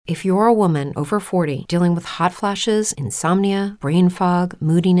If you're a woman over 40 dealing with hot flashes, insomnia, brain fog,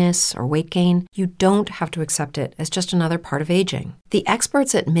 moodiness, or weight gain, you don't have to accept it as just another part of aging. The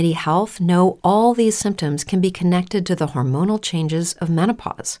experts at MIDI Health know all these symptoms can be connected to the hormonal changes of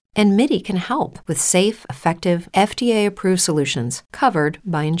menopause. And MIDI can help with safe, effective, FDA-approved solutions covered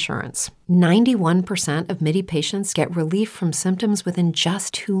by insurance. 91% of MIDI patients get relief from symptoms within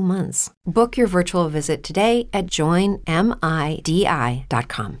just 2 months. Book your virtual visit today at joinmidi.com.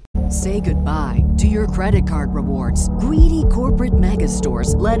 Say goodbye to your credit card rewards. Greedy corporate mega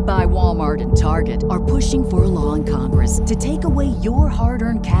stores, led by Walmart and Target, are pushing for a law in Congress to take away your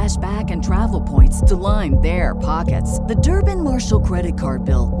hard-earned cash back and travel points to line their pockets. The Durbin-Marshall credit card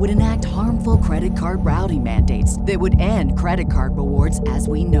bill would enact harmful credit card routing mandates that would end credit card rewards as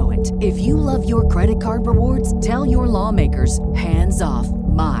we know it. If you love your credit card rewards, tell your lawmakers, hands off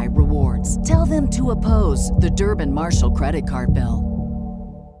my rewards. Tell them to oppose the Durbin-Marshall credit card bill.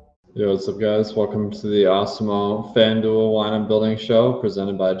 Yo, what's up, guys? Welcome to the Awesemo FanDuel lineup building show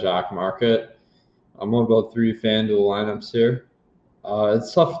presented by Jock Market. I'm going to build 3 FanDuel lineups here.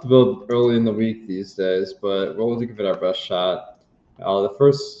 It's tough to build early in the week these days, but we'll give it our best shot. The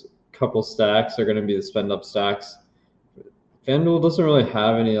first couple stacks are going to be the spend up stacks. FanDuel doesn't really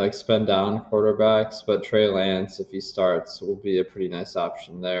have any spend down quarterbacks, but Trey Lance, if he starts, will be a pretty nice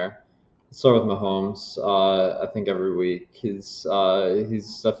option there. Let's start with Mahomes. I think every week he's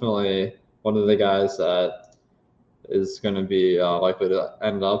definitely one of the guys that is going to be likely to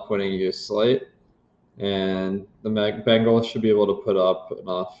end up winning your slate, and the Bengals should be able to put up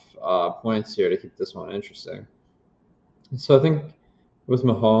enough points here to keep this one interesting. So I think with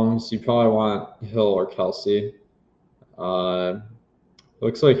Mahomes, you probably want Hill or Kelsey.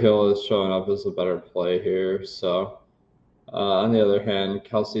 Looks like Hill is showing up as a better play here. So on the other hand,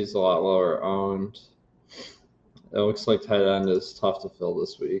 Kelsey's a lot lower owned. It looks like tight end is tough to fill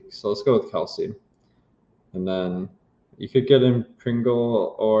this week. So let's go with Kelsey. And then you could get in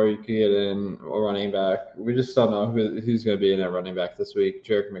Pringle or you could get in a running back. We just don't know who's going to be in at running back this week.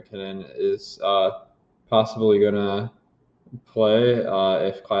 Jerick McKinnon is possibly going to play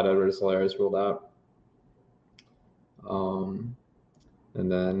if Clyde Edwards-Helaire is ruled out. And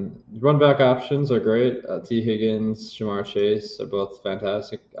then run back options are great. T. Higgins, Jamar Chase are both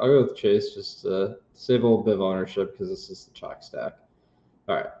fantastic. I'll go with Chase just to save a little bit of ownership because this is the chalk stack.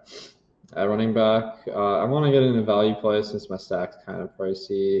 All right. At running back, I want to get in a value play since my stack's kind of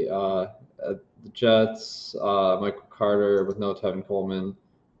pricey. At the Jets, Michael Carter with no Tevin Coleman.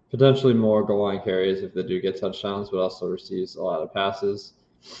 Potentially more goal line carries if they do get touchdowns, but also receives a lot of passes.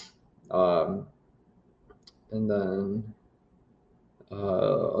 And then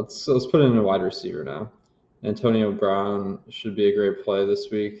let's put in a wide receiver now. Antonio Brown should be a great play this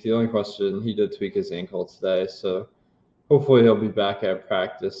week. The only question, he did tweak his ankle today, so hopefully he'll be back at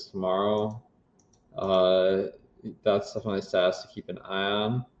practice tomorrow. That's definitely stats to keep an eye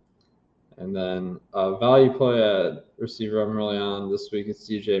on. And then value play at receiver I'm really on this week is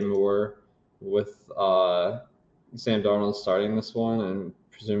DJ Moore with Sam Darnold starting this one and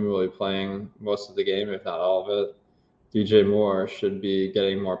presumably playing most of the game, if not all of it. DJ Moore should be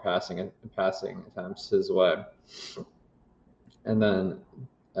getting more passing attempts his way. And then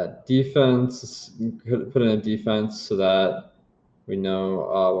at defense, put in a defense so that we know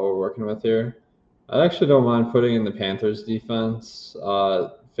what we're working with here. I actually don't mind putting in the Panthers defense.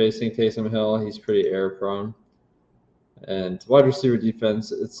 Facing Taysom Hill, he's pretty error prone. And wide receiver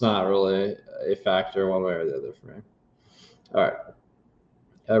defense, it's not really a factor one way or the other for me. All right.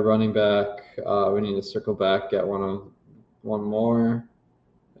 At running back, we need to circle back, get one more.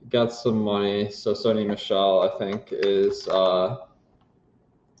 Got some money, so Sony Michel, I think, is a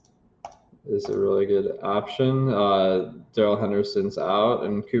really good option. Darrell Henderson's out,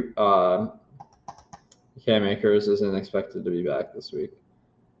 and Cam Akers isn't expected to be back this week.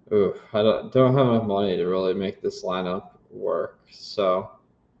 Ooh, I don't have enough money to really make this lineup work, so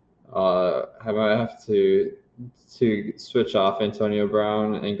I might have to switch off Antonio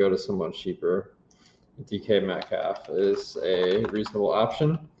Brown and go to someone cheaper. DK Metcalf is a reasonable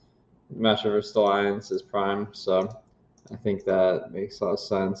option. Matchup versus the Lions is prime, so I think that makes a lot of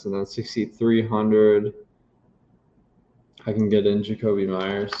sense. And then 6,300, I can get in Jacoby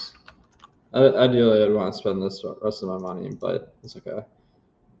Myers. Ideally, I'd want to spend this rest of my money, but it's okay.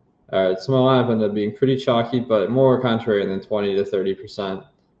 All right, so my lineup ended up being pretty chalky, but more contrary than 20 to 30%.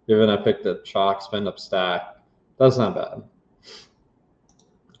 Given I picked a chalk spend up stack, that's not bad.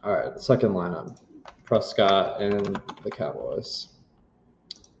 All right, second lineup. Prescott and the Cowboys.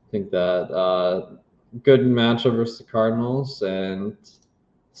 I think that good matchup versus the Cardinals and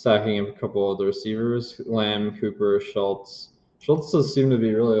stacking up a couple of the receivers, Lamb, Cooper, Schultz, Schultz does seem to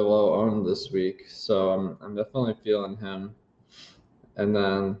be really low owned this week, so I'm definitely feeling him. And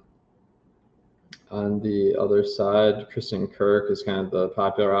then on the other side, Christian Kirk is kind of the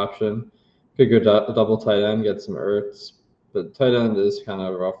popular option. Could go double tight end, get some Ertz, but tight end is kind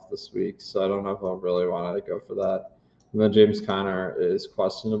of rough this week, so I don't know if I'll really want to go for that. And then James Conner is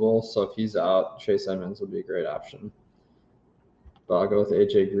questionable, so if he's out, Chase Edmonds would be a great option. But I'll go with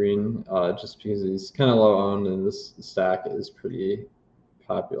AJ Green just because he's kind of low owned and this stack is pretty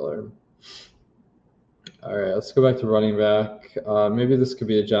popular. All right, let's go back to running back. Maybe this could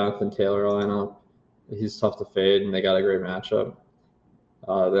be a Jonathan Taylor lineup. He's tough to fade, and they got a great matchup.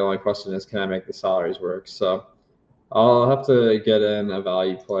 The only question is, can I make the salaries work? So I'll have to get in a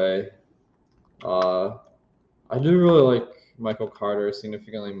value play. I do really like Michael Carter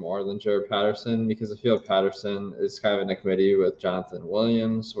significantly more than Jared Patterson because I feel Patterson is kind of in a committee with Jonathan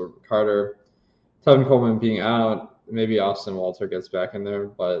Williams or Carter. Tevin Coleman being out, maybe Austin Walter gets back in there,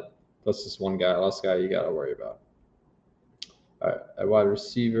 but that's just one guy, less guy you got to worry about. All right, at wide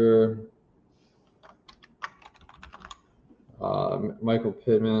receiver, Michael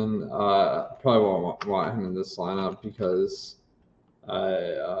Pittman. Probably won't want him in this lineup because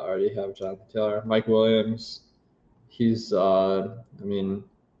I already have Jonathan Taylor. Mike Williams, he's, a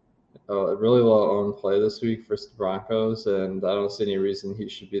really low owned play this week for the Broncos, and I don't see any reason he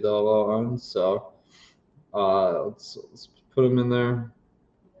should be that low owned. So let's put him in there.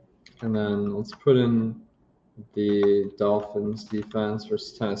 And then let's put in the Dolphins defense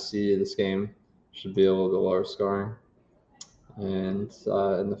versus Tennessee. This game should be a little bit lower scoring. And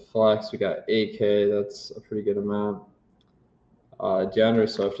in the flex, we got AK. That's a pretty good amount. DeAndre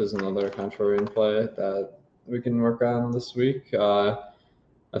Swift is another contrarian play that we can work on this week.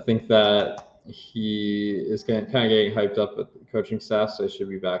 I think that he is kind of getting hyped up with the coaching staff, so he should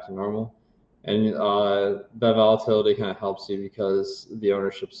be back to normal. And that volatility kind of helps you because the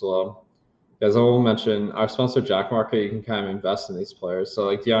ownership's low. As I will mention, our sponsor Jack Market, you can kind of invest in these players. So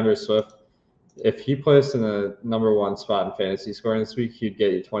like DeAndre Swift, if he plays in the number one spot in fantasy scoring this week, he'd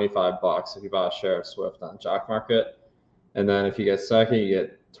get you $25 if you bought a share of Swift on Jack Market. And then if you get second, you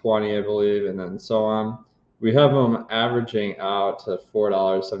get 20, I believe, and then so on. We have him averaging out to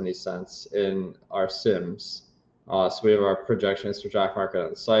 $4.70 in our Sims. So we have our projections for Jack Market on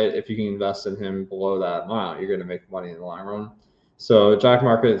the site. If you can invest in him below that amount, you're going to make money in the long run. So Jack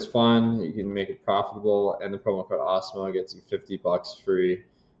Market is fun. You can make it profitable, and the promo code OSMO gets you $50 free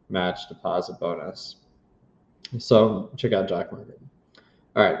match deposit bonus. So check out Jack Market.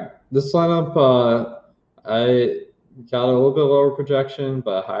 All right, this lineup, I got a little bit lower projection,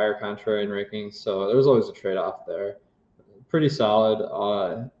 but higher contrarian ranking. So there's always a trade-off there. Pretty solid.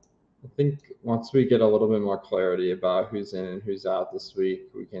 I think once we get a little bit more clarity about who's in and who's out this week,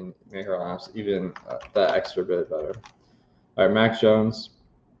 we can make our lineups even that extra bit better. All right, Mac Jones.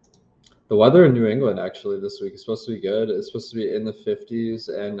 The weather in New England actually this week is supposed to be good. It's supposed to be in the 50s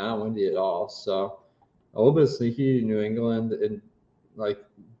and not windy at all. So a little bit sneaky New England in like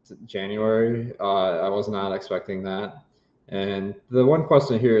January. I was not expecting that. And the one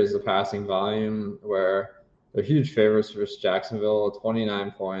question here is the passing volume, where they're huge favorites versus Jacksonville,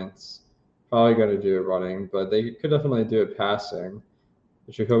 29 points. Probably going to do it running, but they could definitely do it passing.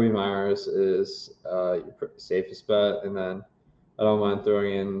 Jacoby Myers is your safest bet, and then I don't mind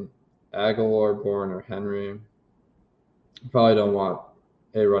throwing in Aguilar, Bourne, or Henry. Probably don't want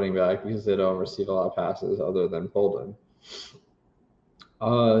a running back because they don't receive a lot of passes other than Bolden.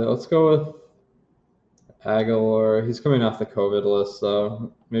 Let's go with Aguilar. He's coming off the COVID list,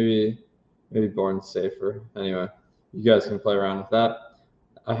 so maybe Bourne's safer. Anyway, you guys can play around with that.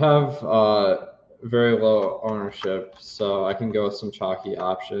 I have very low ownership, so I can go with some chalky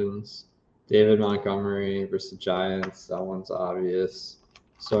options. David Montgomery versus the Giants. That one's obvious.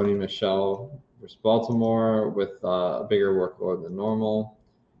 Sony Michel versus Baltimore with a bigger workload than normal.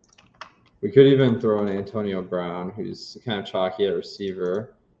 We could even throw in Antonio Brown, who's kind of chalky at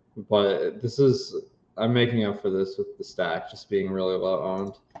receiver. But I'm making up for this with the stack just being really low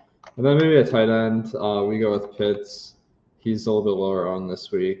owned. And then maybe a tight end. We go with Pitts. He's a little bit lower owned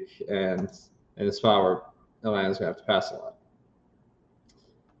this week. And in a spot where Atlanta's going to have to pass a lot.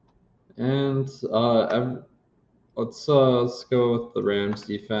 And let's go with the Rams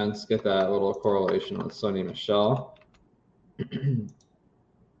defense, get that little correlation with Sony Michel.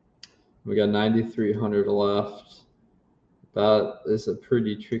 We got 9,300 left. That is a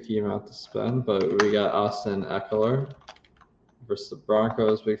pretty tricky amount to spend, but we got Austin Eckler versus the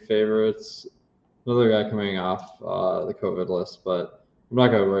Broncos, big favorites. Another guy coming off the COVID list, but I'm not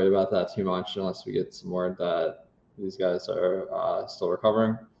going to worry about that too much unless we get some word that these guys are still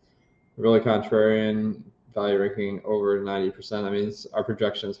recovering. Really contrarian, value ranking over 90%. That means our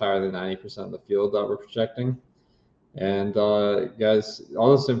projection is higher than 90% of the field that we're projecting. And guys,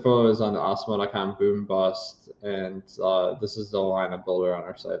 all this info is on the awesemo.com boom bust, and this is the lineup builder on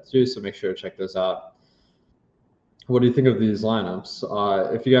our site too, so make sure to check this out. What do you think of these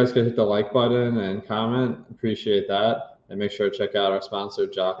lineups? If you guys could hit the like button and comment, appreciate that. And make sure to check out our sponsor,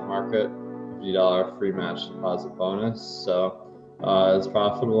 Jock Market, $50 free match deposit bonus. So it's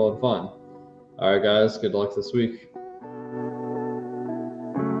profitable and fun. All right, guys, good luck this week.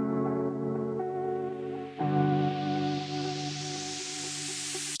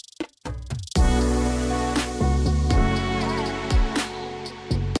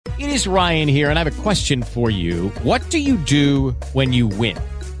 It is Ryan here, and I have a question for you. What do you do when you win?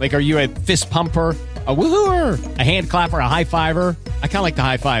 Like, are you a fist pumper, a woohooer, a hand clapper, a high fiver? I kind of like the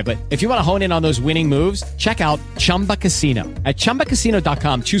high five, but if you want to hone in on those winning moves, check out Chumba Casino. At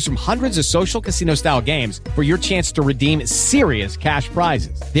ChumbaCasino.com, choose from hundreds of social casino-style games for your chance to redeem serious cash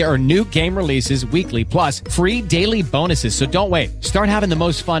prizes. There are new game releases weekly, plus free daily bonuses. So don't wait. Start having the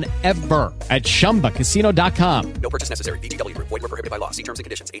most fun ever at ChumbaCasino.com. No purchase necessary. VGW. Void where prohibited by law. See terms and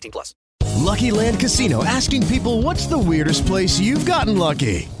conditions. 18+. Lucky Land Casino, asking people, what's the weirdest place you've gotten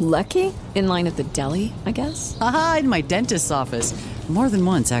lucky? Lucky? In line at the deli, I guess? Aha, in my dentist's office. More than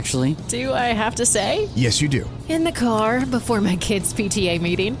once, actually. Do I have to say? Yes, you do. In the car before my kids' PTA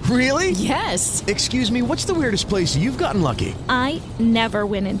meeting. Really? Yes. Excuse me, what's the weirdest place you've gotten lucky? I never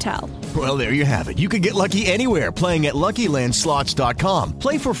win and tell. Well, there you have it. You can get lucky anywhere, playing at LuckyLandSlots.com.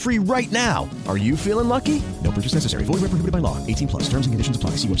 Play for free right now. Are you feeling lucky? No purchase necessary. Void where prohibited by law. 18+. Terms and conditions apply.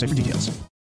 See website for details.